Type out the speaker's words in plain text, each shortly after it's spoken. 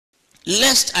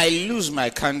lest I lose my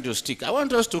candlestick. I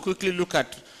want us to quickly look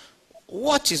at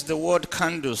what is the word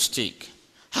candlestick.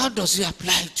 How does it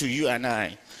apply to you and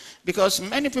I? Because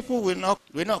many people will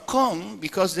not come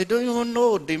because they don't even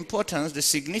know the importance, the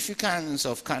significance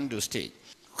of candlestick.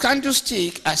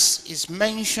 Candlestick, as is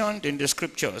mentioned in the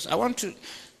scriptures.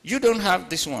 You don't have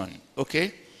this one,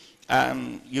 okay?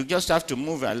 You just have to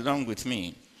move along with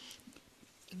me.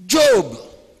 Job,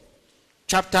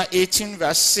 chapter 18,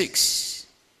 verse 6.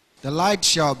 The light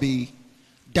shall be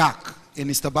dark in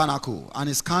his tabernacle, and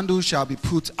his candle shall be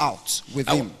put out with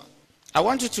him. I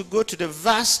want you to go to the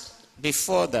verse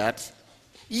before that.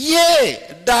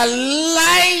 Yea, the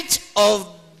light of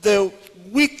the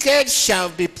wicked shall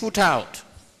be put out.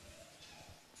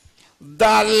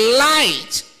 The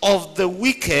light of the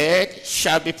wicked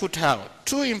shall be put out.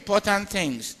 Two important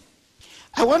things.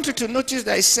 I want you to notice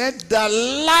that I said the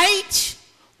light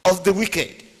of the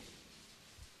wicked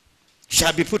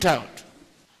shall be put out.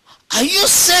 Are you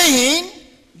saying,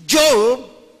 Job,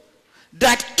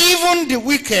 that even the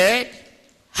wicked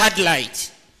had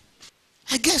light?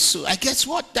 I guess so. I guess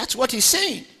what? That's what he's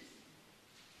saying.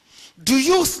 Do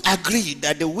you agree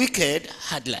that the wicked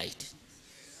had light?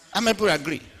 How many people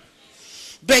agree?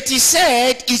 But he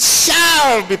said, it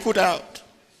shall be put out.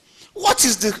 What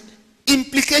is the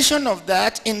implication of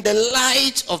that in the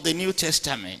light of the New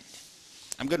Testament?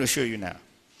 I'm going to show you now.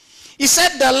 He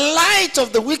said, the light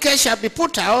of the wicked shall be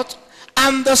put out,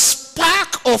 and the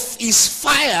spark of his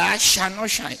fire shall not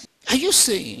shine. Are you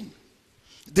saying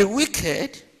the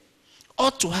wicked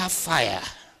ought to have fire,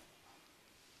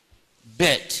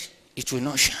 but it will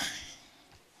not shine?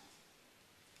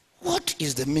 What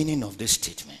is the meaning of this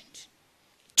statement?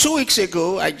 2 weeks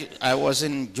ago, I was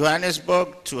in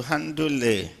Johannesburg to handle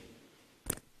a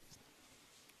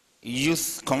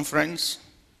youth conference.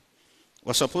 It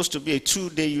was supposed to be a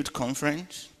 2-day youth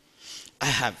conference. I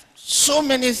have so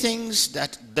many things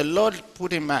that the Lord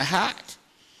put in my heart.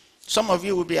 Some of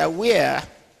you will be aware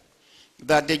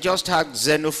that they just had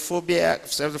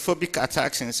xenophobic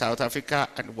attacks in South Africa,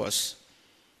 and was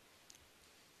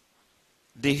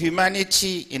the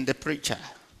humanity in the preacher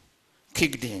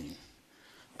kicked in.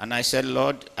 And I said,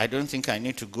 Lord, I don't think I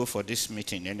need to go for this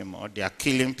meeting anymore. They are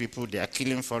killing people, they are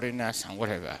killing foreigners and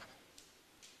whatever.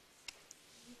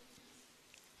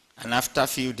 And after a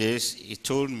few days, he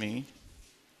told me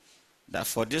that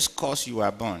for this cause you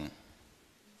are born,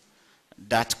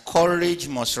 that courage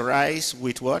must rise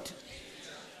with what?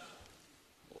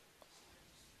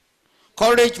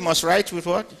 Courage must rise with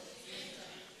what?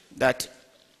 That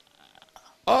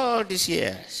all these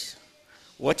years,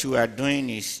 what you are doing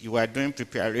is, you are doing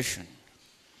preparation.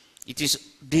 It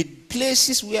is the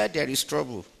places where there is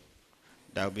trouble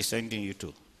that will be sending you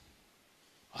to.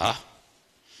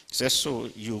 Says, so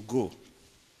you go.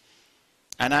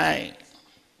 And I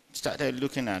started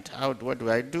looking at what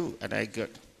do I do? And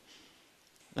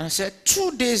I said,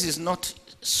 2 days is not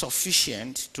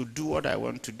sufficient to do what I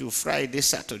want to do. Friday,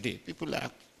 Saturday, people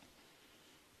are.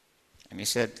 And he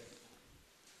said,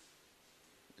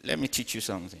 let me teach you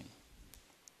something.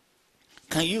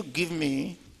 Can you give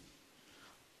me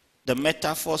the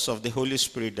metaphors of the Holy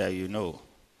Spirit that you know?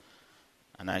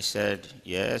 And I said,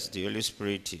 yes, the Holy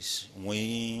Spirit is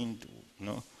wind.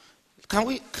 No. Can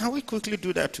we quickly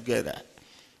do that together?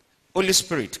 Holy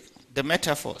Spirit, the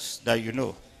metaphors that you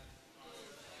know.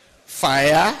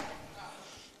 Fire,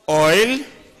 oil,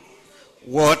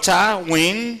 water,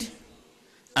 wind,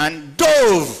 and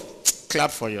dove. Clap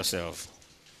for yourself.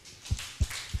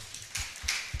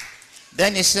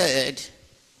 Then he said,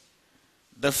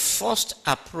 the first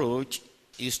approach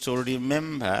is to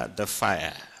remember the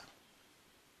fire.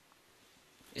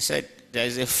 He said, there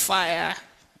is a fire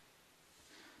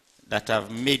that I've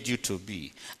made you to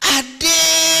be. Are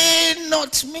they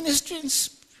not ministering?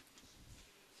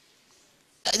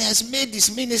 And has made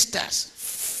these ministers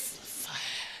fire.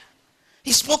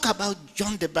 He spoke about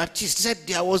John the Baptist. He said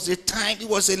there was a time,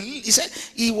 he said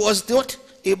he was not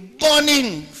a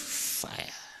burning fire.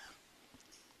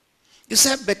 He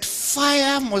said, but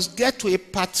fire must get to a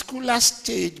particular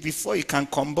stage before it can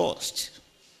combust.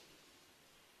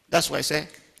 That's why I said,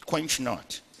 quench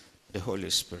not the Holy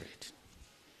Spirit.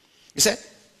 He said,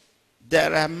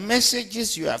 there are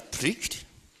messages you have preached,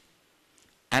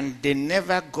 and they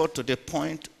never got to the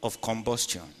point of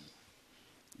combustion.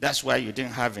 That's why you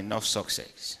didn't have enough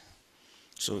success.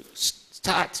 So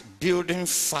start building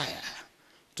fire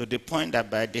to the point that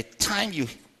by the time you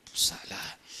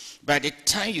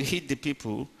hit the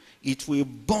people, it will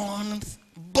burn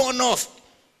off.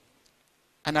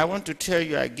 And I want to tell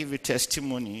you, I give you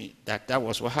testimony that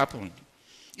was what happened.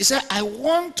 He said, I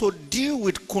want to deal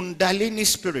with Kundalini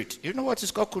spirit. You know what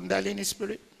is called Kundalini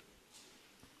spirit?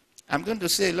 I'm going to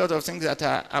say a lot of things that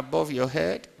are above your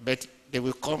head, but they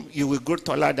will come, you will grow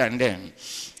taller than them.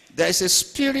 There is a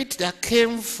spirit that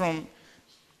came from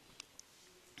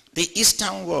the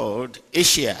Eastern world,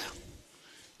 Asia.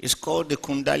 It's called the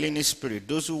Kundalini spirit.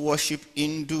 Those who worship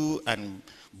Hindu and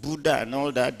Buddha and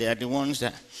all that, they are the ones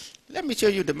that... Let me show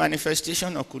you the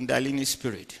manifestation of Kundalini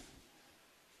spirit.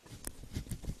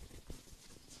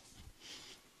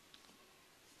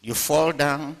 You fall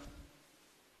down.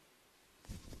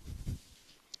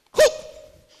 Whoop!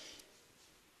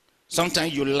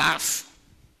 Sometimes you laugh.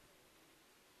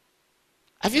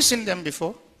 Have you seen them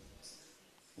before?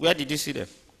 Where did you see them?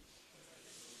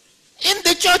 In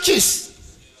the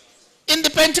churches, in the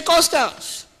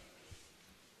Pentecostals,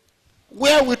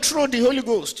 where we throw the Holy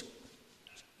Ghost.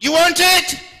 You want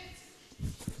it?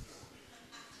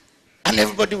 And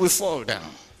everybody will fall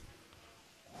down.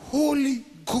 Holy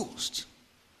Ghost.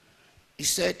 He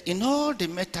said, in all the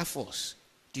metaphors,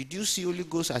 did you see Holy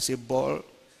Ghost as a ball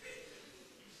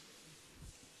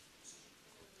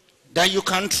that you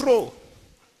can throw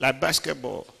like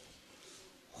basketball?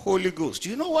 Holy Ghost. Do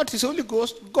you know what is Holy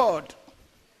Ghost? God.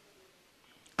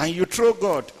 And you throw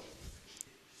God.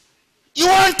 You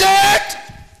want it?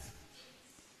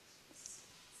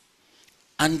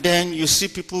 And then you see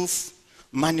people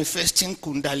manifesting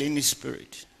Kundalini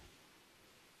spirit.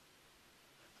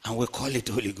 And we call it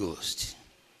Holy Ghost.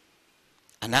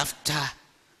 And after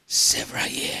several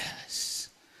years,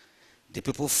 the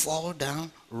people fall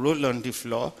down, roll on the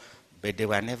floor, but they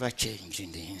were never changed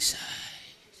in the inside.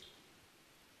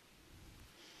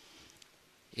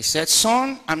 He said,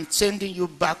 son, I'm sending you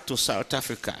back to South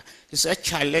Africa. He said,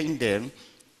 challenge them.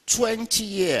 20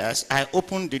 years, I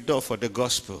opened the door for the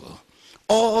gospel.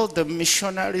 All the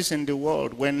missionaries in the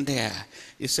world went there.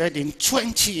 He said, in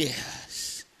 20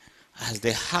 years, as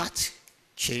the heart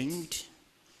changed,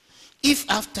 if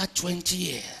after 20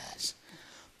 years,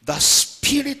 the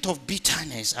spirit of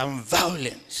bitterness and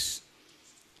violence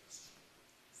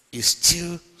is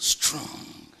still strong,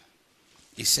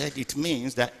 he said it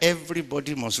means that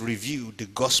everybody must review the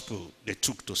gospel they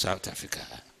took to South Africa.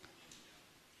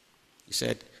 He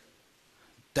said,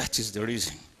 that is the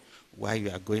reason why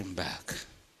you are going back.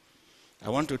 I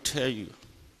want to tell you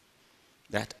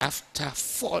that after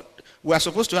 4, we are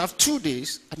supposed to have 2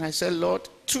 days, and I said, Lord,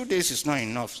 2 days is not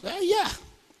enough. He said, yeah.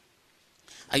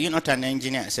 Are you not an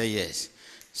engineer? I said, yes. He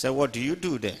said, what do you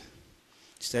do then?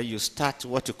 He said, you start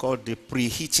what you call the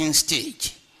preheating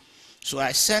stage. So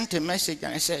I sent a message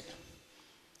and I said,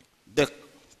 the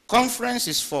conference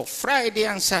is for Friday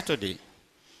and Saturday,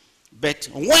 but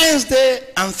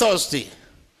Wednesday and Thursday,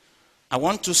 I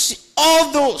want to see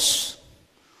all those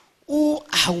who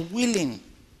are willing,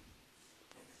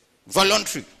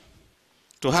 voluntary,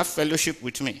 to have fellowship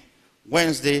with me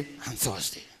Wednesday and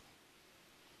Thursday.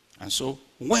 And so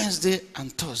Wednesday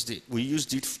and Thursday, we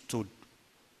used it to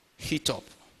heat up.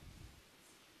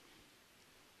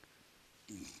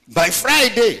 By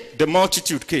Friday, the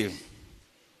multitude came.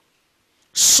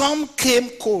 Some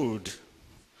came cold.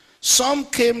 Some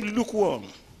came lukewarm.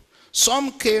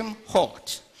 Some came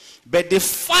hot. But the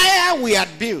fire we had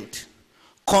built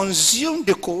consumed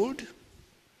the cold,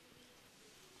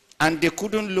 and they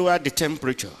couldn't lower the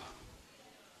temperature.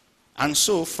 And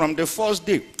so from the first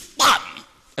day, bam,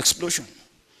 explosion.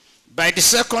 By the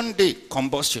second day,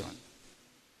 combustion.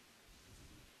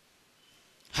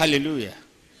 Hallelujah.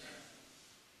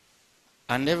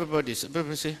 And everybody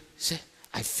say,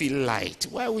 I feel light.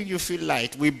 Why will you feel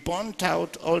light? We burnt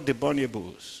out all the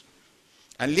burnables.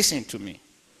 And listen to me.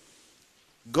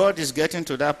 God is getting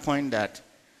to that point that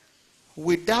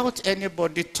without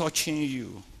anybody touching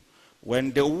you,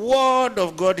 when the word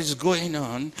of God is going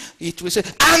on, it will say,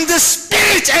 and the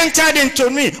Spirit entered into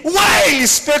me. Why? He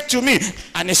spoke to me,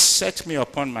 and he set me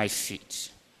upon my feet.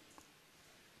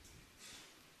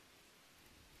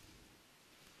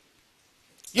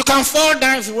 You can fall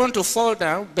down if you want to fall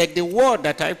down, but the word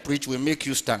that I preach will make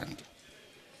you stand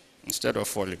instead of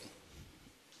falling.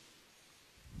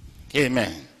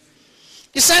 Amen.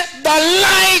 He said, the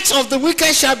light of the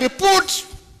wicked shall be put,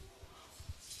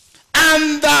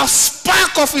 and the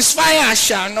spark of his fire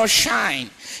shall not shine.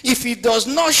 If it does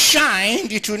not shine,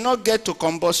 it will not get to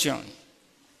combustion.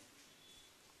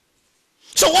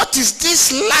 So what is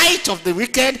this light of the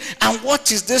wicked, and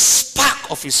what is this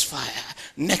spark of his fire?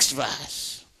 Next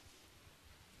verse.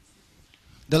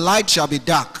 The light shall be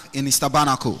dark in his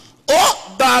tabernacle.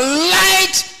 Oh, the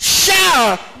light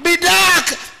shall be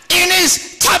dark in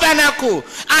his tabernacle.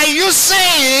 Are you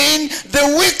saying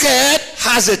the wicked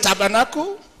has a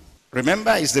tabernacle?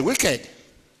 Remember, it's the wicked.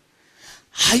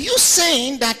 Are you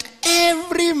saying that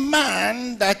every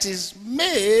man that is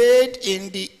made in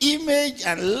the image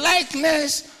and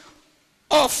likeness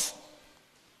of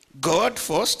God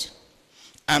first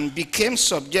and became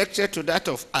subjected to that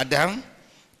of Adam,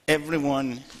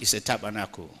 everyone is a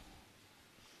tabernacle?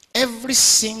 Every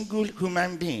single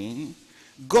human being,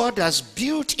 God has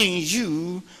built in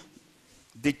you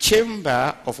the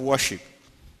chamber of worship.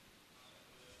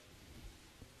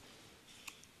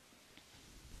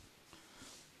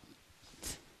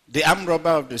 The armed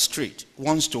robber of the street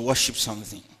wants to worship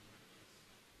something.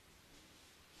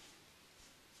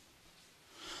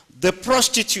 The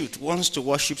prostitute wants to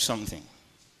worship something.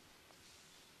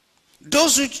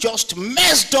 Those who just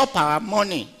messed up our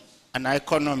money and our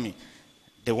economy,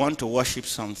 they want to worship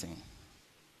something.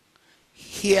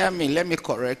 Hear me, let me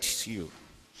correct you.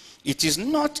 It is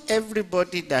not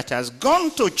everybody that has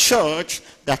gone to church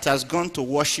that has gone to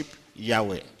worship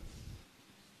Yahweh.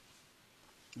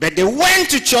 But they went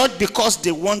to church because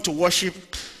they want to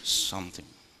worship something.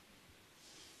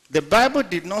 The Bible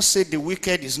did not say the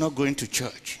wicked is not going to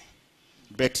church,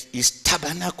 but his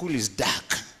tabernacle is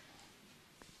dark,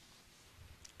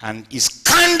 and his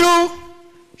candle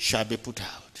shall be put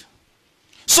out.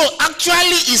 So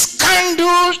actually his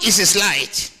candle is his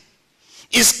light.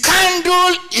 His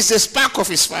candle is the spark of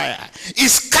his fire.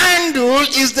 His candle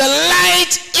is the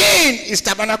light in his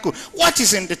tabernacle. What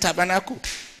is in the tabernacle?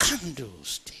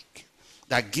 Candlestick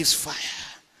that gives fire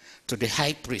to the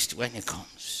high priest when he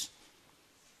comes.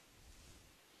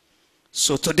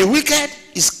 So to the wicked,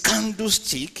 his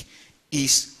candlestick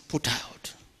is put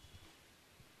out.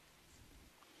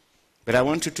 But I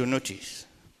want you to notice,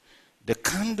 the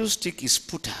candlestick is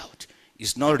put out,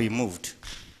 is not removed.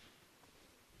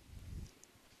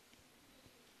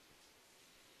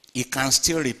 He can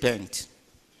still repent.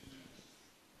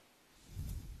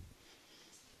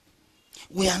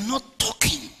 We are not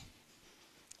talking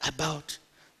about,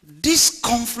 this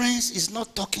conference is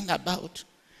not talking about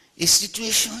a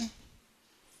situation.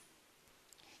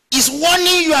 It's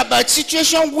warning you about a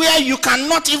situation where you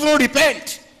cannot even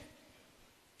repent.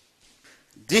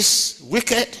 This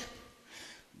wicked,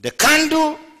 the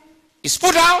candle is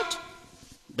put out,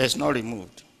 but it's not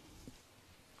removed.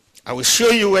 I will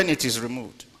show you when it is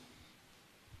removed.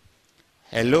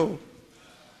 Hello?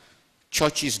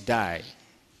 Churches die.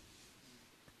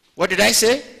 What did I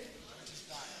say?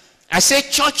 I said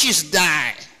churches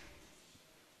die.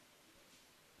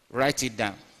 Write it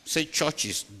down. Say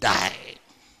churches die.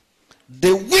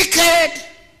 The wicked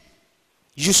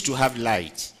used to have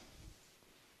light.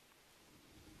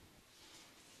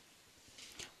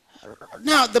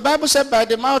 Now, the Bible said by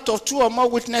the mouth of two or more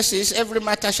witnesses, every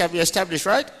matter shall be established,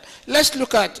 right? Let's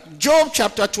look at Job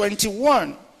chapter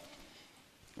 21,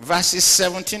 verses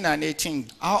 17 and 18.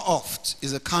 How oft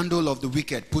is the candle of the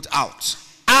wicked put out?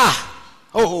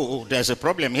 There's a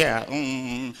problem here.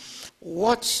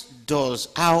 What does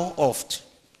how oft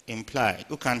imply?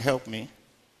 Who can help me?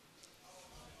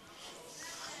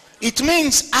 It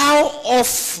means how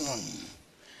often,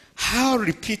 how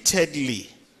repeatedly.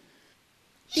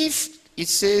 If it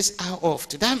says how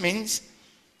oft, that means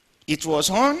it was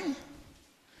on,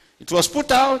 it was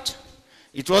put out,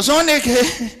 it was on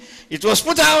again, it was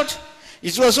put out,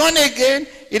 it was on again,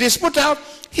 it is put out.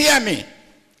 Hear me.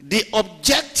 The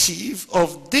objective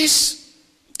of this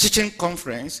teaching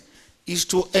conference is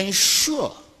to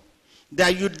ensure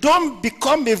that you don't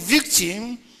become a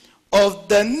victim of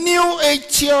the new age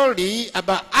theory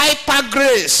about hyper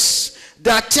grace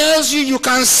that tells you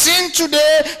can sin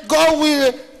today, God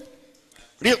will,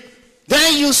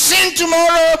 then you sin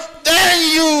tomorrow,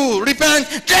 then you repent,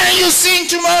 then you sin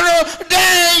tomorrow,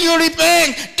 then you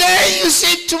repent, then you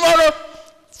sin tomorrow.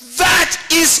 That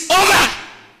is over.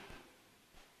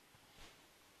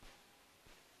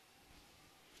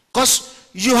 Because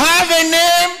you have a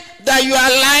name that you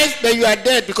are alive, but you are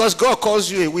dead because God calls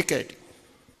you a wicked.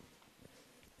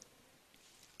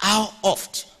 How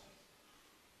oft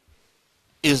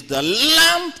is the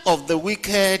lamp of the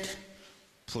wicked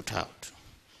put out?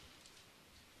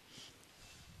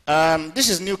 This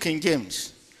is New King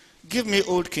James. Give me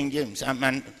Old King James. I'm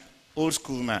an old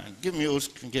school man. Give me Old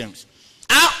King James.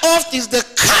 How oft is the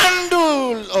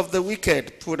candle of the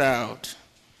wicked put out?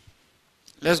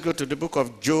 Let's go to the book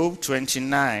of Job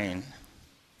 29.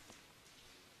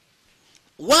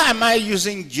 Why am I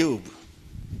using Job?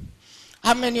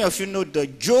 How many of you know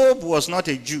that Job was not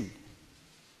a Jew?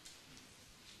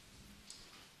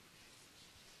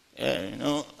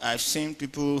 I've seen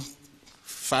people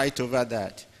fight over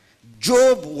that.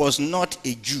 Job was not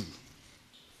a Jew.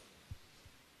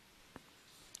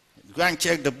 Go and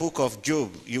check the book of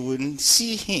Job. You will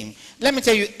see him. Let me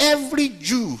tell you, every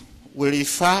Jew we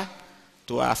refer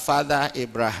to our father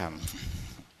Abraham.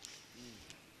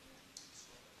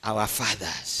 Our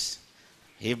fathers,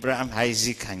 Abraham,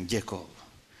 Isaac, and Jacob.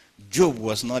 Job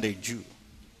was not a Jew.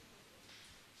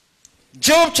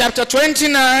 Job chapter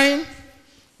 29,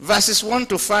 verses 1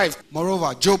 to 5.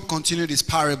 Moreover, Job continued his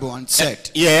parable and said,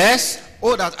 Yes.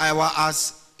 Oh, that I were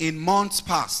as in months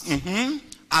past,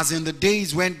 as in the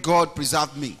days when God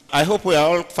preserved me. I hope we are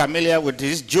all familiar with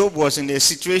this. Job was in a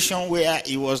situation where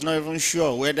he was not even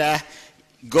sure whether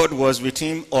God was with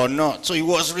him or not. So he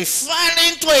was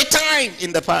referring to a time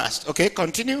in the past. Okay,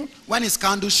 continue. When his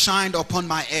candle shined upon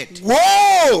my head.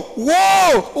 Whoa,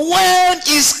 whoa, when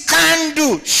his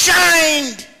candle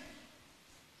shined.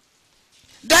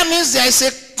 That means there is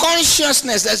a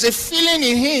consciousness, there's a feeling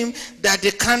in him that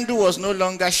the candle was no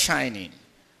longer shining.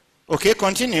 Okay,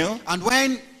 continue. And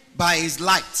when by his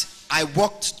light I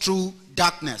walked through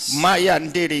darkness.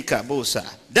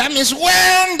 That means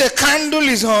when the candle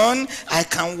is on, I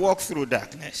can walk through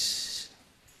darkness.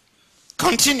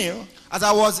 Continue. As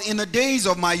I was in the days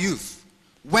of my youth,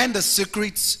 when the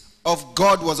secrets of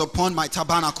God was upon my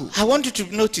tabernacle. I want you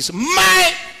to notice,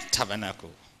 my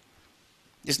tabernacle.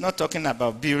 It's not talking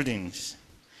about buildings.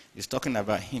 It's talking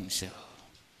about himself.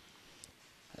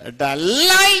 The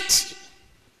light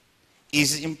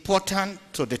is important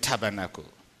to the tabernacle.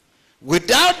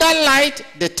 Without that light,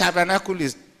 the tabernacle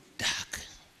is dark.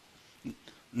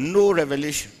 No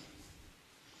revelation.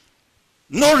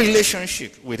 No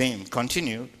relationship with him.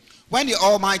 Continue. When the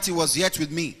Almighty was yet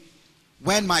with me,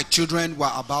 when my children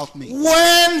were about me.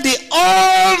 When the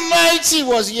Almighty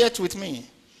was yet with me.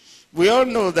 We all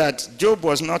know that Job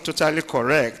was not totally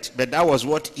correct, but that was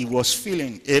what he was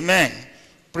feeling. Amen.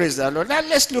 Praise the Lord. Now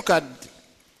let's look at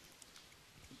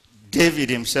David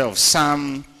himself.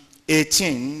 Psalm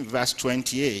 18, verse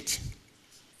 28.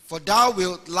 For thou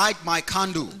wilt light my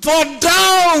candle. For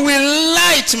thou wilt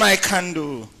light my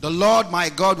candle. The Lord my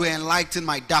God will enlighten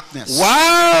my darkness.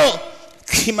 Wow.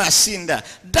 Kimasinda.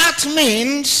 That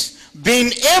means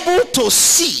being able to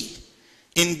see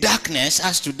in darkness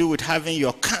has to do with having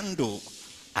your candle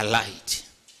alight.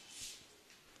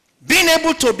 Being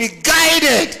able to be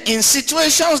guided in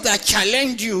situations that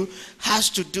challenge you has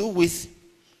to do with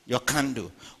your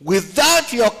candle.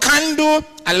 Without your candle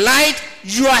alight,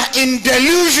 you are in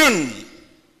delusion.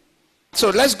 So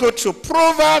let's go to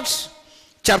Proverbs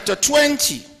chapter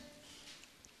 20.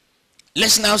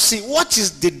 Let's now see what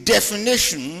is the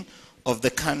definition of the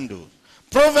candle.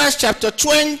 Proverbs chapter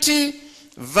 20,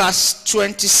 verse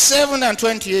 27 and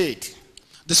 28.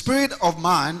 The spirit of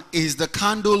man is the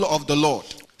candle of the Lord,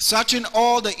 searching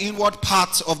all the inward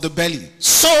parts of the belly.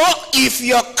 So if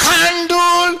your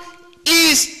candle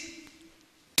is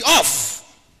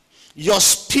off, your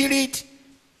spirit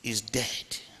is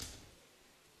dead.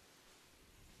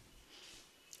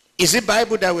 Is it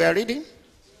Bible that we are reading?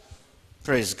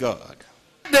 Praise God.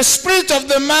 The spirit of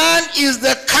the man is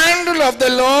the candle of the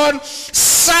Lord,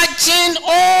 searching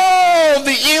all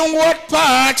the inward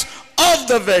parts of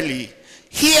the belly.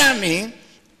 Hear me.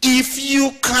 If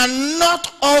you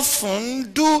cannot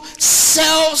often do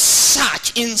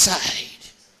self-search inside,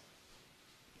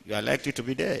 you are likely to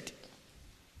be dead.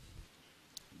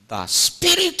 The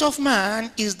spirit of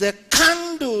man is the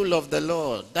candle of the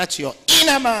Lord. That's your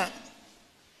inner man.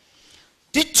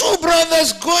 The two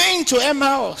brothers going to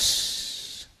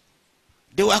Emmaus,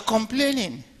 they were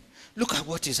complaining. Look at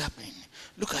what is happening.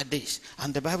 Look at this.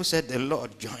 And the Bible said the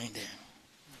Lord joined them.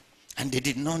 And they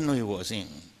did not know it was him.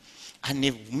 And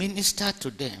he ministered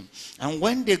to them. And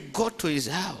when they got to his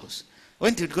house,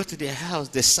 when they got to their house,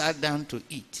 they sat down to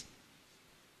eat.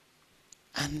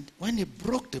 And when he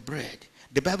broke the bread,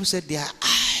 the Bible said their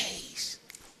eyes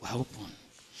were open.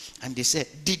 And they said,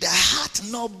 did our heart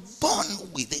not burn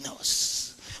within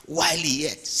us while he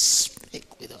yet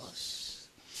spake with us?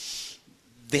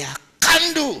 Their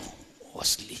candle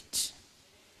was lit.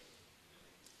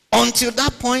 Until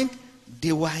that point,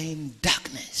 they were in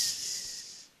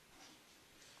darkness.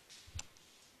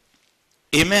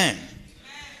 Amen.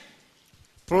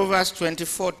 Proverbs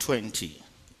 24:20.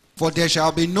 For there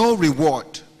shall be no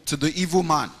reward to the evil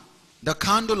man. The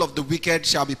candle of the wicked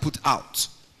shall be put out.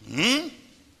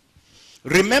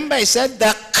 Remember, he said,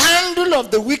 the candle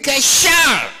of the wicked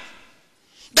shall.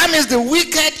 That means the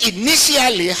wicked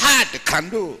initially had the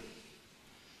candle.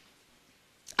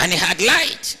 And it had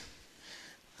light.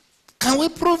 Can we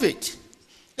prove it?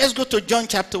 Let's go to John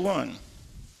chapter 1.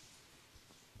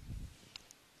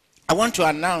 I want to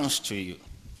announce to you.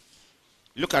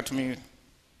 Look at me.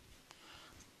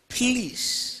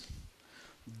 Please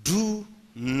do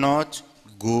not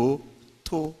go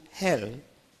to hell.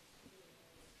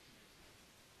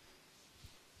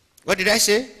 What did I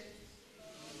say?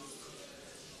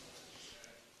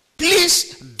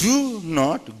 do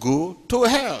not go to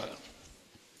hell.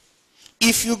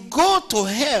 If you go to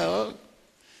hell,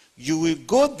 you will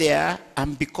go there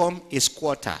and become a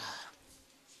squatter.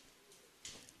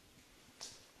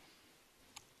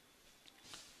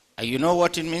 And you know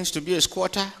what it means to be a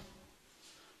squatter?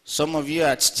 Some of you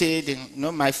had stayed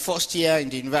in, my first year in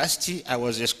the university, I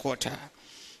was a squatter.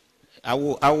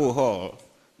 Our hall,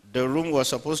 the room was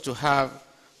supposed to have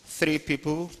 3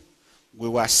 people. We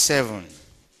were 7.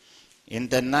 In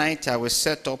the night, I would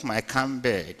set up my camp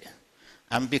bed.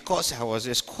 And because I was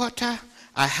a squatter,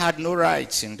 I had no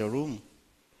rights in the room.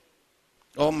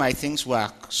 All my things were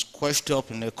squashed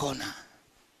up in a corner.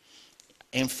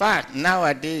 In fact,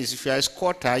 nowadays, if you are a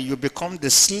squatter, you become the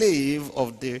slave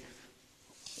of the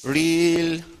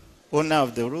real owner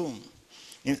of the room.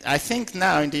 I think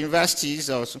now in the universities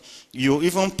also, you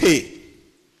even pay.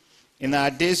 In our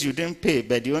days, you didn't pay,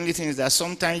 but the only thing is that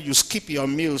sometimes you skip your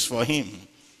meals for him.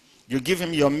 You give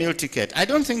him your meal ticket. I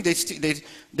don't think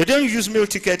they don't use meal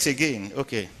tickets again.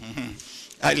 Okay.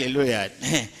 Hallelujah.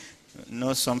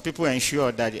 No, some people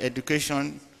ensure that the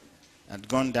education had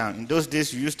gone down. In those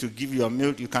days, you used to give your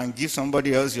meal. You can give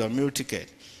somebody else your meal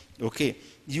ticket. Okay.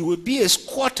 You will be a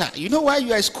squatter. You know why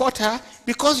you are a squatter?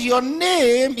 Because your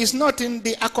name is not in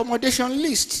the accommodation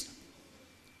list.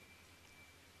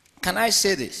 Can I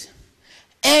say this?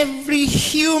 Every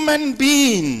human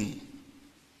being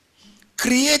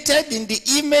created in the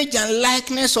image and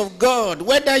likeness of God,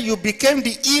 whether you became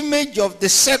the image of the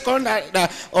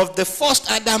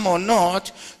first Adam or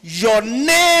not, your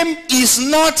name is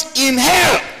not in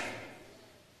hell.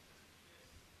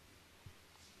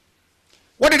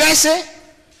 What did I say?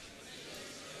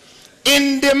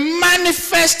 In the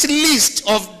manifest list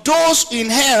of those in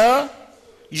hell,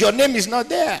 your name is not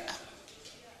there.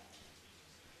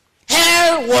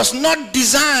 Hell was not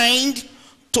designed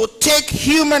to take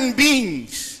human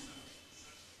beings.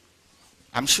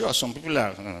 I'm sure some people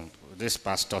are, this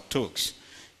pastor talks,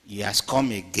 he has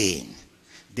come again.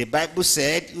 The Bible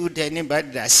said, anybody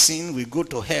that sin will go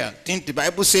to hell. Didn't the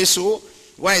Bible say so?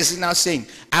 Why is it now saying?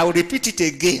 I will repeat it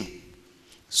again.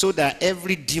 So that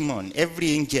every demon,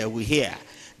 every angel will hear.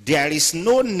 There is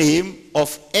no name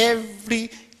of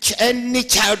any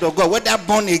child of God, whether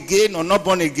born again or not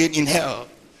born again, in hell.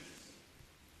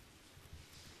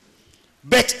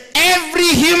 But every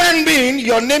human being,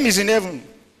 your name is in heaven.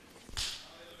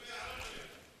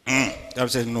 I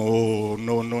said, no.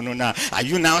 Now, are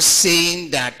you now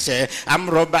saying that armed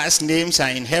robbers' names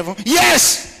are in heaven?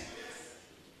 Yes!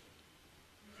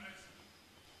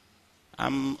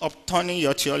 I'm upturning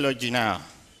your theology now.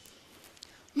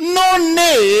 No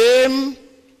name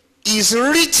is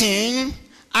written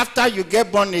after you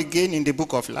get born again in the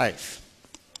book of life.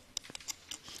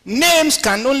 Names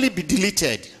can only be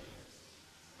deleted.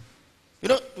 You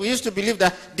know, we used to believe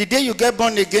that the day you get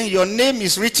born again, your name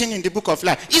is written in the book of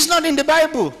life. It's not in the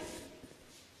Bible.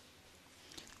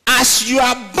 As you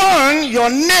are born, your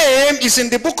name is in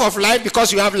the book of life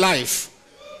because you have life.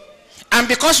 And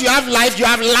because you have life, you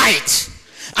have light.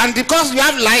 And because you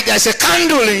have light, there's a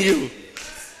candle in you.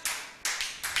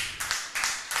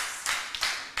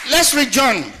 Let's read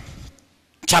John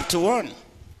chapter 1.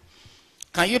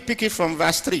 Can you pick it from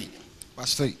verse 3?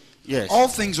 Verse 3. Yes. All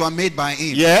things were made by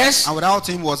him. Yes. And without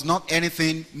him was not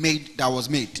anything made that was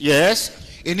made.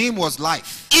 Yes. In him was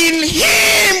life. In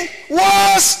him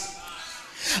was,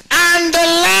 and the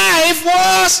life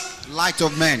was light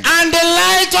of men. And the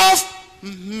light of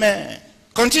men.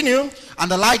 Continue. And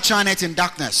the light shineth in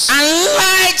darkness. And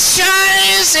light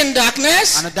shines in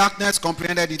darkness. And the darkness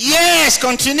comprehended it. Yes,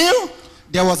 continue.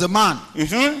 There was a man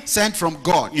sent from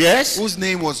God, yes, whose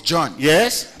name was John.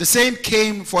 Yes. The same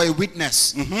came for a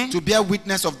witness, to bear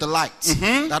witness of the light,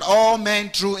 that all men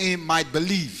through him might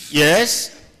believe.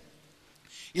 Yes.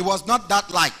 He was not that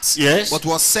light, yes, but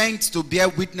was sent to bear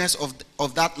witness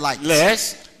of that light.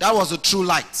 Yes. That was the true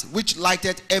light, which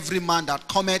lighted every man that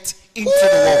cometh into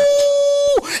the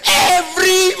world.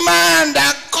 Every man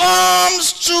that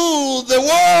comes to the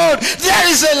world, there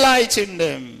is a light in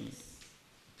them.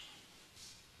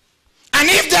 And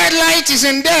if that light is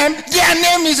in them, their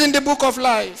name is in the book of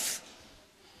life.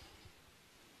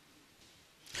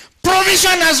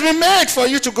 Provision has been made for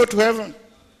you to go to heaven.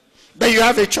 But you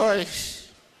have a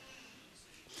choice.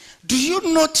 Do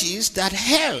you notice that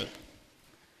hell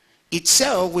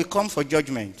itself will come for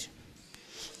judgment?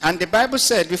 And the Bible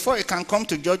said before it can come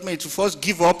to judgment, it will first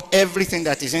give up everything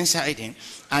that is inside him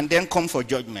and then come for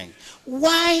judgment.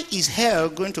 Why is hell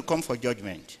going to come for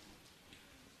judgment?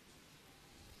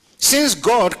 Since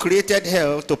God created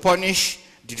hell to punish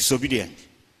the disobedient,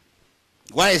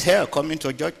 why is hell coming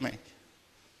to judgment?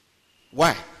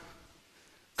 Why?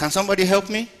 Can somebody help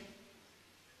me?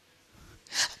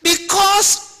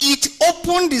 Because it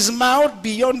opened his mouth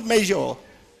beyond measure.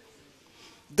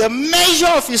 The measure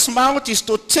of his mouth is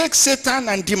to take Satan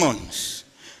and demons.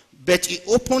 But he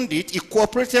opened it, he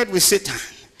cooperated with Satan,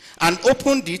 and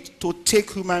opened it to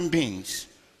take human beings.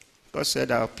 God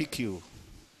said, I'll pick you.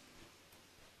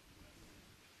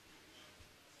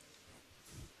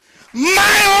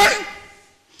 My own.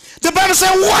 The Bible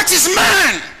said, what is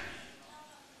man?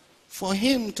 For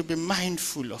him to be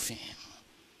mindful of him.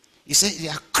 He said, he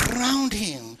has crowned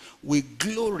him with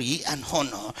glory and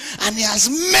honor, and he has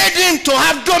made him to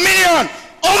have dominion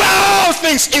over all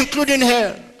things, including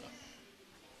hell.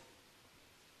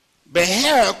 But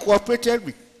hell cooperated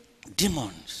with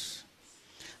demons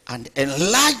and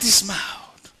enlarged his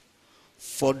mouth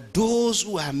for those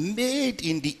who are made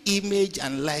in the image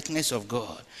and likeness of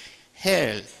God.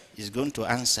 Hell is going to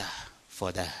answer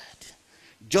for that.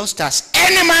 Just as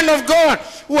any man of God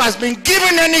who has been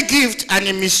given any gift and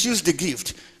he misused the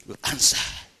gift will answer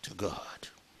to God.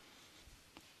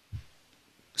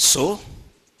 So,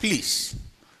 please,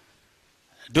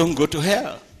 don't go to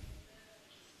hell.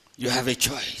 You have a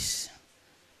choice.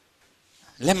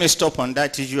 Let me stop on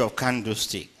that issue of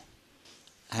candlestick.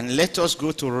 And let us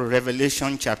go to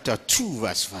Revelation chapter 2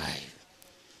 verse 5.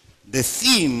 The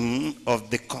theme of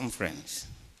the conference.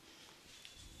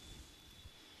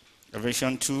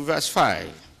 Revelation 2 verse 5.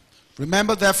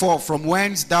 Remember therefore from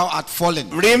whence thou art fallen.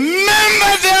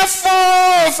 Remember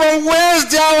therefore from whence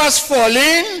thou hast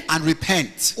fallen. And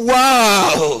repent.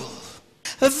 Wow.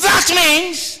 That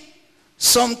means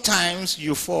sometimes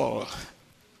you fall.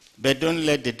 But don't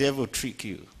let the devil trick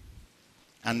you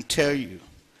and tell you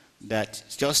that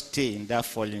just stay in that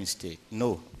fallen state.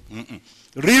 No.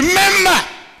 Remember,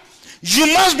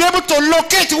 you must be able to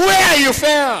locate where you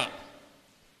fell.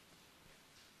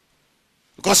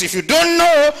 Because if you don't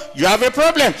know, you have a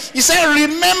problem. He said,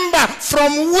 remember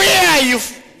from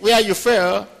where you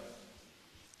fell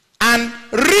and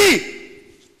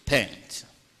repent.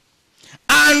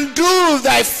 And do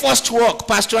thy first work.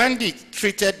 Pastor Andy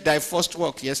treated thy first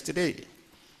work yesterday.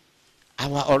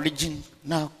 Our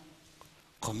original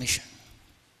commission.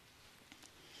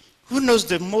 Who knows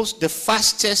the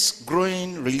fastest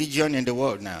growing religion in the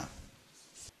world now?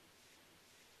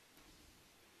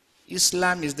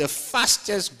 Islam is the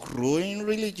fastest growing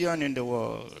religion in the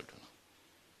world.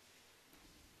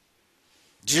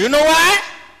 Do you know why?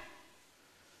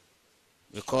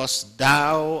 Because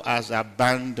thou hast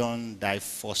abandoned thy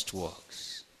first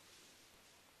works.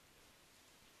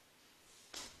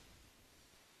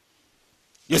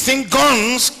 You think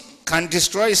guns can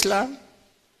destroy Islam?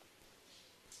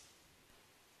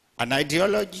 An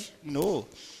ideology? No.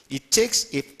 It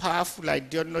takes a powerful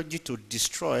ideology to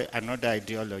destroy another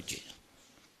ideology.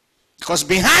 Because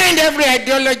behind every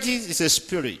ideology is a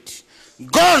spirit.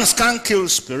 Guns can't kill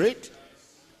spirit.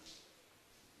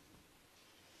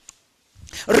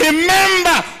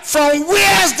 Remember from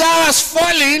where thou hast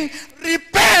fallen,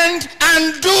 repent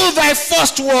and do thy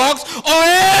first works, or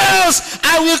else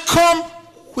I will come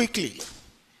quickly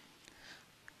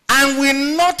and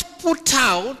will not put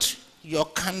out your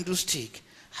candlestick.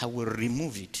 I will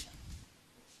remove it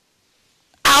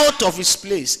out of its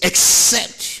place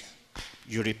except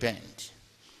you repent.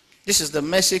 This is the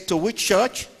message to which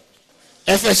church?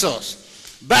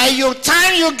 Ephesus. By your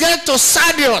time you get to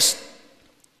Sardius,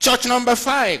 church number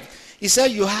 5, he said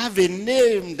you have a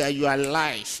name that you are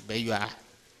alive, but you are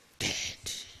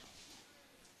dead.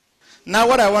 Now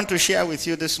what I want to share with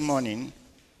you this morning,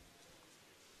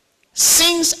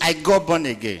 since I got born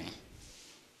again,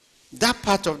 that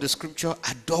part of the scripture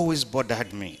had always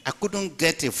bothered me. I couldn't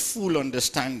get a full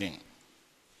understanding.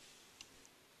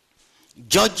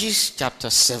 Judges chapter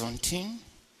 17,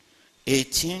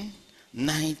 18,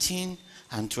 19,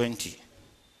 and 20.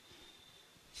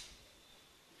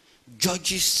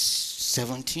 Judges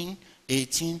 17,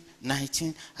 18,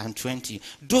 19, and 20.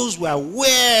 Those were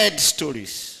weird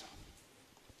stories.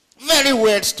 Very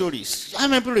weird stories. How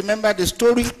many people remember the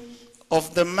story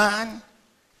of the man,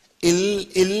 a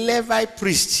Levi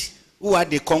priest, who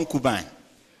had a concubine?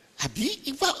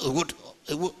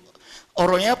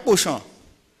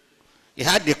 He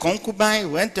had the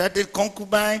concubine, went to the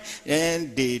concubine,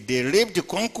 and they raped the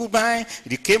concubine.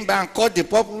 They came back and cut the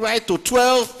concubine to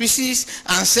 12 pieces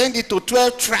and sent it to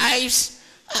 12 tribes.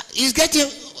 He's getting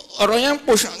Oroyan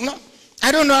portion. No,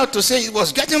 I don't know how to say it.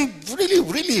 Was getting really,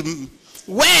 really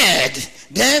weird.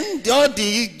 Then all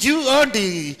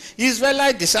the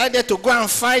Israelites decided to go and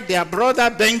fight their brother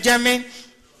Benjamin.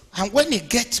 And when it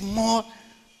gets more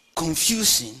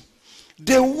confusing,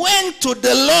 they went to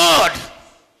the Lord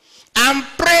and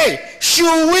pray,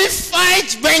 should we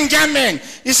fight Benjamin?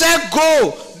 He said,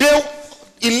 go.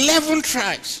 11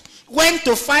 tribes went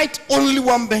to fight only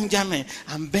one Benjamin.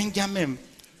 And Benjamin.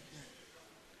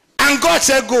 And God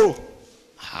said, go.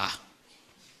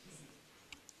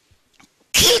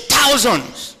 Kill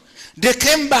thousands. They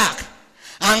came back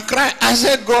and cried. I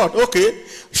said, God, okay,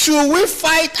 should we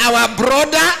fight our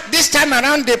brother? This time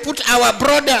around, they put our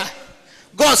brother.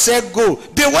 God said, go.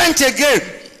 They went again.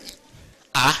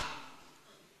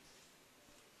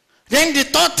 Then the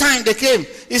third time they came,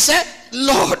 he said,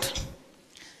 Lord.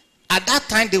 At that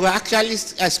time, they were actually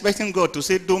expecting God to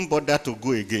say, don't bother to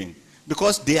go again.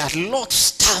 Because they had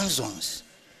lost thousands.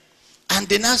 And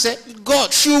they now said,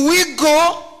 God, should we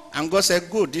go? And God said,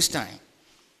 go this time.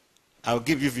 I'll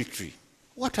give you victory.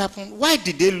 What happened? Why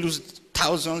did they lose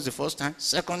thousands the first time,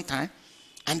 second time?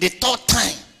 And the third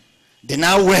time, they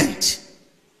now went.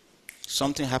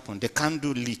 Something happened. The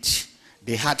candle lit.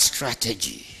 They had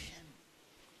strategy.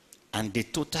 And they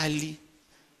totally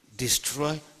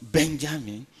destroyed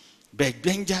Benjamin. But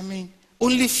Benjamin,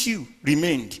 only few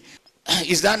remained.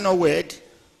 Is that not weird?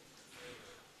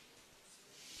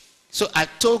 So I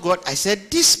told God, I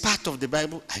said, this part of the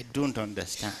Bible, I don't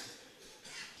understand.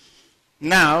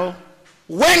 Now,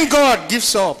 when God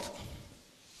gives up,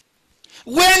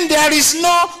 when there is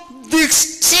no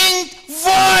distinct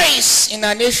voice in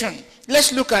a nation,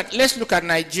 let's look at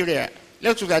Nigeria.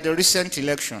 Let's look at the recent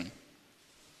election.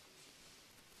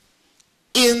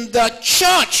 In the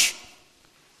church,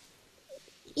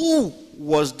 who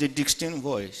was the distinct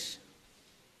voice?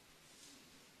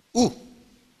 Who?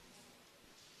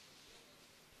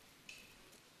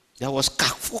 There was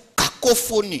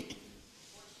cacophony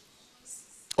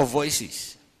of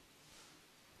voices.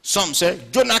 Some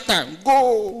said, Jonathan,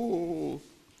 go.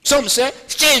 Some said,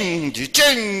 change.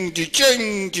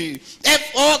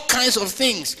 All kinds of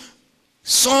things.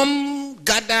 Some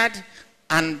gathered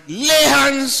and lay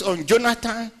hands on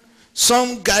Jonathan.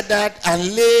 Some gathered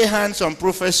and lay hands on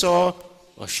Professor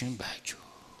Osinbajo.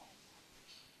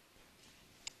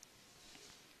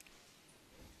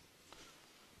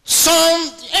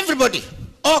 Everybody,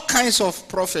 all kinds of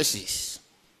prophecies.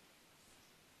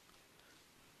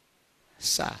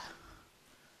 Sir,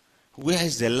 where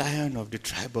is the Lion of the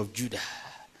tribe of Judah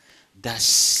that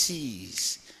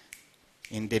sees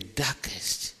in the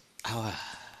darkest hour?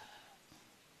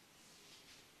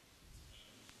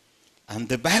 And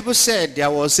the Bible said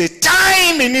there was a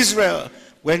time in Israel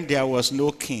when there was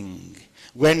no king,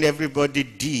 when everybody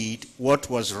did what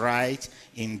was right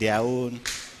in their own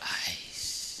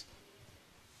eyes.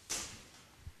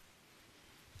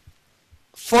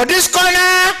 For this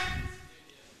corner,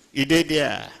 he did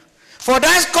there. For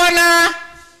that corner,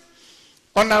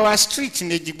 on our street in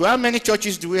Ejigbo, how many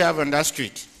churches do we have on that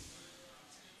street?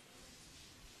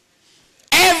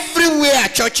 Everywhere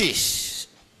churches.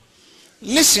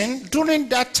 Listen, during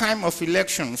that time of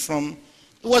election, it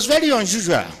was very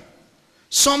unusual.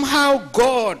 Somehow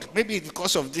God, maybe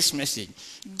because of this message,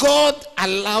 God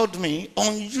allowed me,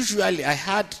 unusually, I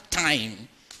had time.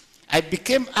 I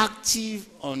became active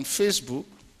on Facebook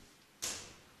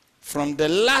from the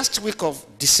last week of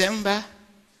December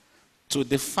to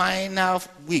the final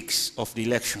weeks of the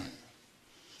election.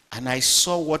 And I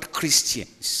saw what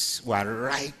Christians were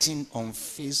writing on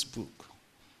Facebook.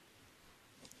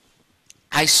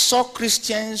 I saw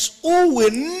Christians who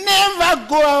will never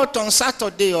go out on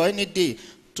Saturday or any day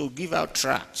to give out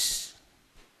tracts.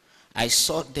 I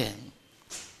saw them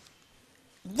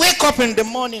wake up in the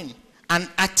morning and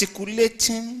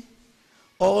articulating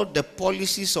all the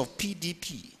policies of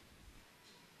PDP.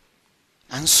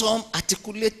 And some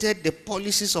articulated the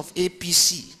policies of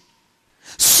APC.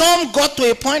 Some got to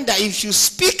a point that if you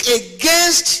speak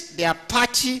against their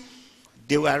party,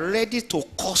 they were ready to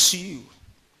curse you.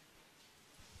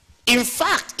 In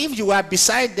fact, if you are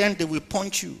beside them, they will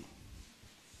punch you.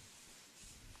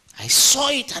 I saw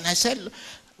it and I said,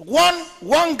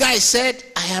 one guy said,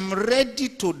 I am ready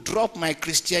to drop my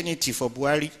Christianity for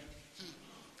Buhari.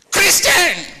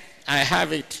 Christian! I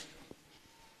have it.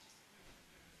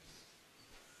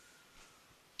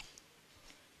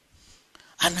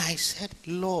 And I said,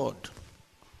 Lord,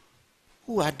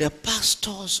 who are the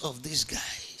pastors of these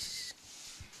guys?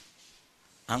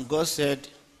 And God said,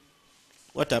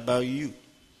 what about you?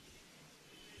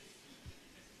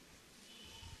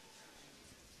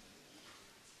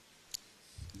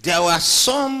 There were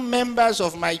some members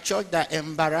of my church that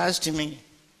embarrassed me.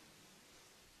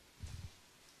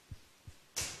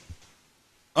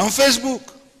 On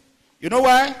Facebook. You know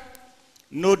why?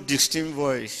 No distinct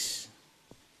voice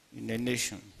in the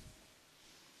nation.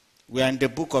 We are in the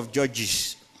book of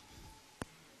Judges.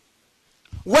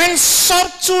 When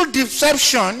subtle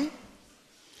deception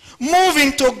move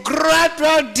into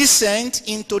gradual descent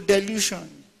into delusion.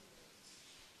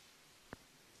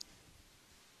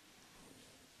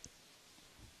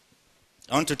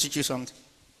 I want to teach you something.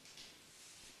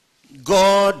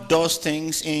 God does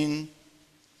things in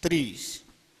threes.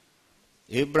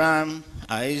 Abraham,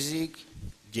 Isaac,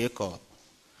 Jacob.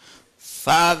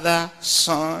 Father,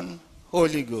 Son,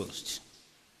 Holy Ghost.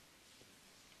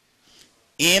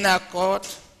 Inner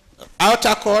court,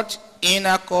 outer court,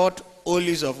 inner court,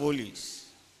 holies of holies.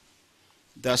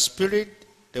 The Spirit,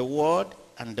 the Word,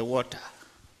 and the water.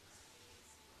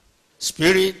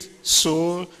 Spirit,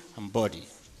 soul, and body.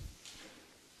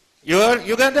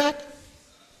 You got that?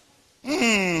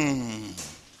 Can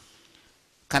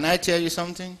I tell you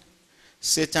something?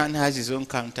 Satan has his own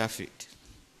counterfeit.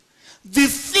 The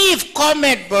thief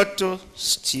cometh but to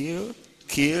steal,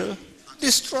 kill,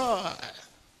 destroy.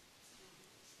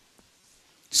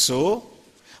 So,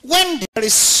 when there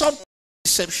is some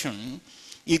deception,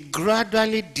 it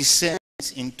gradually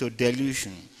descends into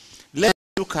delusion. Let's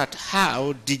look at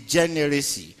how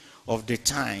degeneracy of the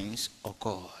times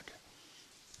occurred.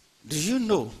 Do you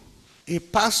know a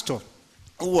pastor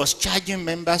who was charging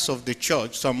members of the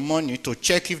church some money to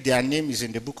check if their name is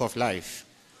in the book of life?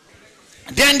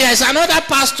 Then there's another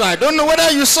pastor, I don't know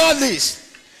whether you saw this.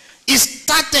 He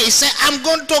said, I'm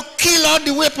going to kill all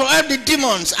the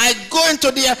demons. I go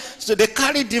into the, so they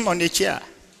carried him on a chair.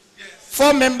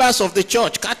 4 members of the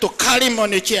church had to carry him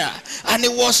on a chair. And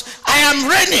it was, I am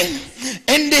reigning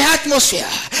in the atmosphere.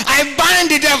 I bind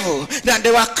the devil. That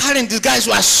they were carrying, these guys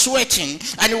were sweating.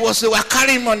 And it was, they were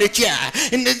carrying him on a chair.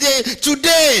 In the day,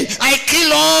 today, I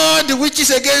kill all the witches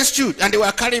against you. And they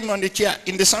were carrying him on the chair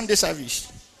in the Sunday service.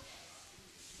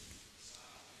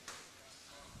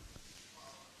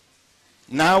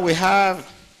 Now we have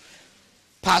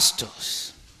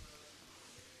pastors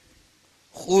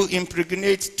who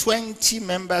impregnate 20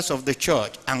 members of the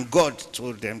church, and God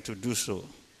told them to do so.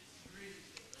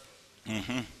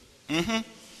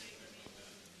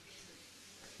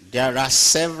 There are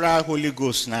several Holy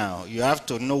Ghosts now. You have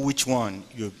to know which one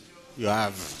you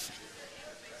have.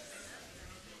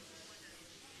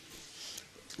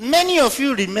 Many of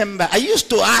you remember, I used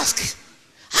to ask,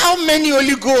 how many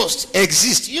Holy Ghosts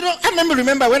exist? You know, I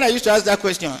remember when I used to ask that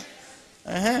question.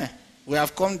 We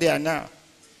have come there now.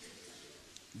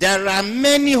 There are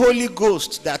many Holy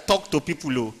Ghosts that talk to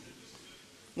people.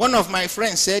 One of my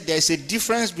friends said there is a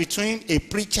difference between a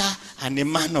preacher and a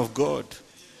man of God.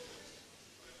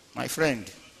 My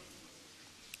friend.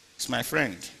 It's my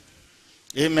friend.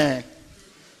 Amen.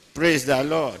 Praise the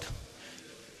Lord.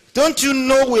 Don't you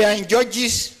know we are in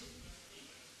Judges?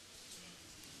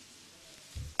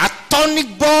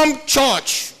 Atomic bomb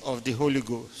church of the Holy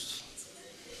Ghost.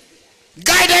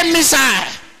 Guided missile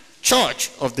church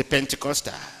of the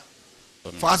Pentecostal.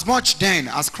 For as much then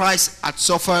as Christ had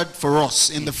suffered for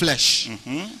us in the flesh,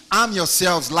 arm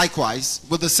yourselves likewise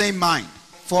with the same mind.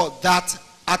 For that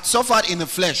had suffered in the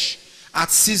flesh had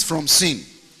ceased from sin,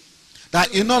 that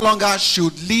he no longer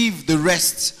should leave the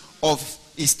rest of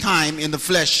his time in the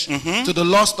flesh to the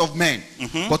lust of men,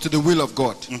 but to the will of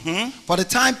God. For the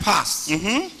time past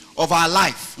of our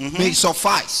life may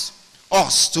suffice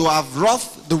us to have wrought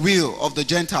the will of the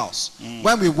Gentiles,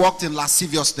 when we walked in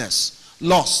lasciviousness,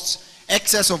 lust,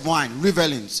 excess of wine,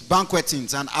 revelings,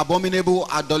 banquetings, and abominable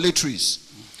idolatries,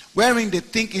 wherein they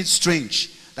think it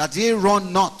strange that they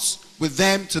run not with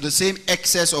them to the same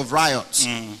excess of riots,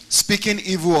 speaking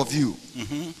evil of you.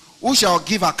 Who shall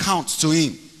give account to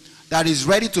him that is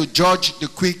ready to judge the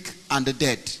quick and the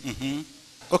dead?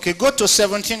 Okay, go to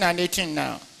 17 and 18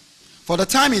 now. For the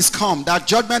time is come that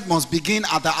judgment must begin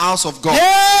at the house of God.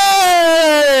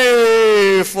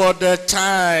 Yay! For the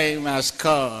time has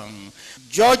come.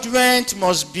 Judgment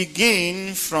must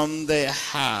begin from the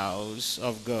house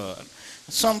of God.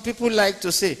 Some people like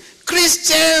to say,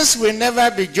 Christians will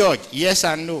never be judged. Yes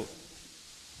and no.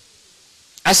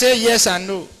 I say yes and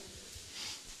no.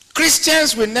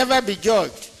 Christians will never be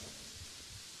judged.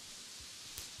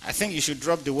 I think you should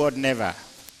drop the word never.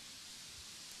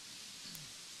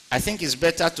 I think it's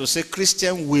better to say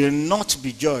Christians will not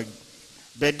be judged.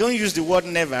 But don't use the word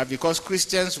never, because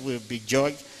Christians will be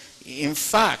judged. In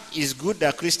fact, it's good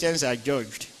that Christians are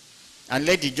judged. And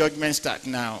let the judgment start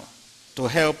now to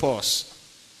help us.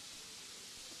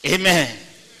 Amen.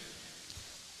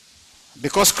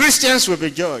 Because Christians will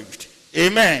be judged.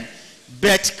 Amen.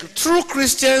 But true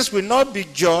Christians will not be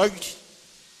judged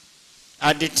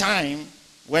at the time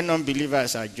when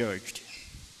unbelievers are judged.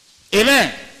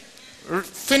 Amen.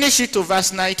 Finish it to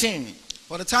verse 19.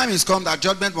 For the time is come that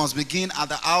judgment must begin at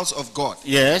the house of God.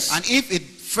 Yes. And if it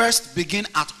first begin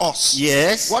at us,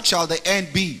 yes, what shall the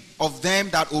end be of them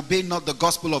that obey not the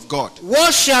gospel of God?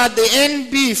 What shall the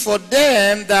end be for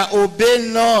them that obey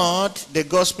not the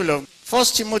gospel of 1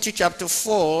 Timothy chapter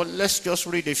 4, let's just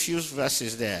read a few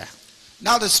verses there.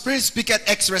 Now the Spirit speaketh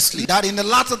expressly that in the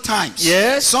latter times,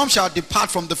 yes, some shall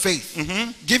depart from the faith,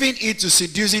 giving heed to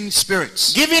seducing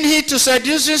spirits, giving heed to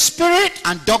seducing spirit,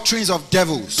 and doctrines of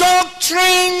devils.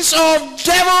 Doctrines of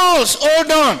devils.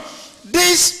 Hold on.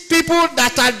 These people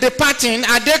that are departing,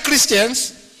 are they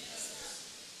Christians?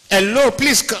 Hello,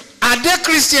 please come. Are they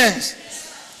Christians?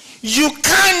 You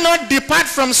cannot depart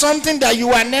from something that you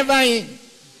are never in.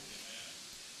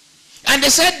 And they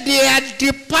said they are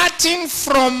departing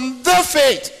from the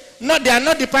faith. No, they are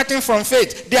not departing from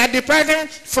faith. They are departing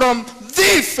from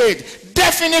the faith.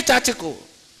 Definite article.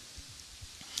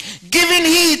 Giving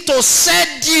heed to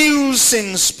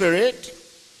seducing spirit.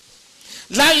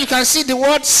 Now you can see the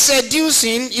word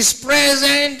seducing is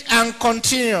present and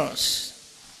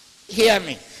continuous. Hear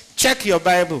me. Check your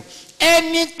Bible.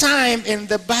 Anytime in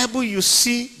the Bible you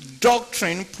see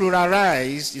doctrine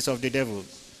pluralized, it's of the devil.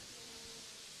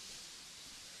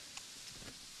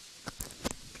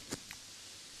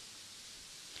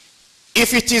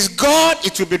 If it is God,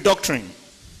 it will be doctrine.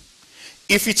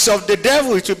 If it's of the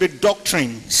devil, it will be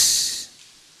doctrines.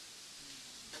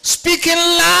 Speaking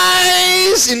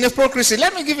lies in hypocrisy.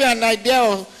 Let me give you an idea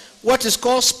of what is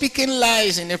called speaking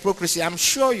lies in hypocrisy. I'm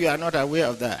sure you are not aware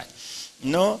of that.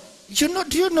 No? Do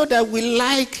you know that we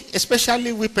like,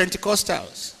 especially we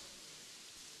Pentecostals,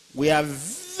 we are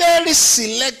very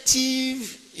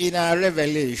selective in our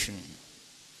revelation.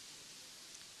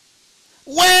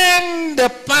 When the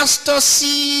pastor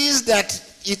sees that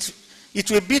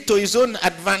it will be to his own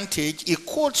advantage, he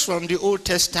quotes from the Old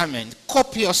Testament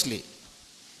copiously.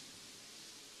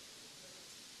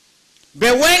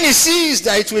 But when he sees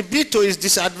that it will be to his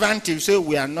disadvantage, he says,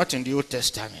 we are not in the Old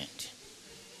Testament.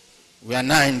 We are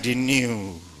now in the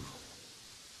New.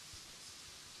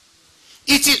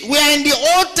 We are in the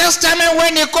Old Testament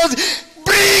when he goes,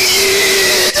 bring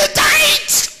ye the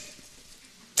tithes.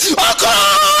 Oh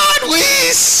God, we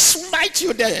smite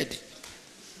you dead.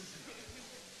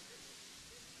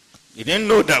 You didn't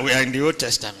know that we are in the Old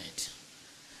Testament.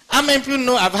 How many people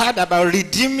know I've heard about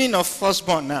redeeming of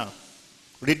firstborn now?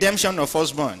 Redemption of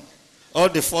firstborn. All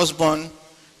the firstborn,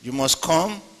 you must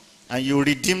come and you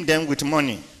redeem them with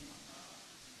money.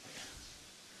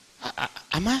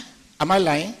 Am I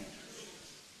lying?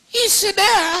 It's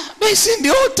there, but it's in the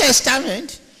Old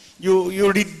Testament.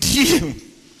 You redeem.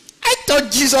 I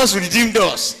thought Jesus redeemed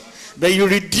us, but you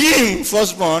redeem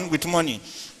firstborn with money.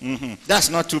 That's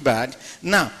not too bad.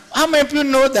 Now, how many people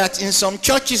know that in some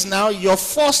churches now, your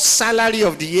first salary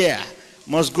of the year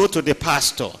must go to the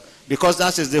pastor, because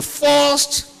that is the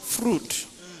first fruit.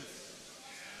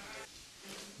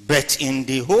 But in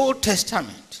the Old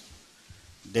Testament,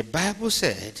 the Bible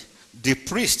said the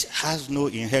priest has no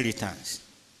inheritance.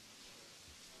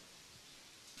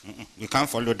 We can't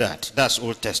follow that. That's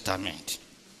Old Testament.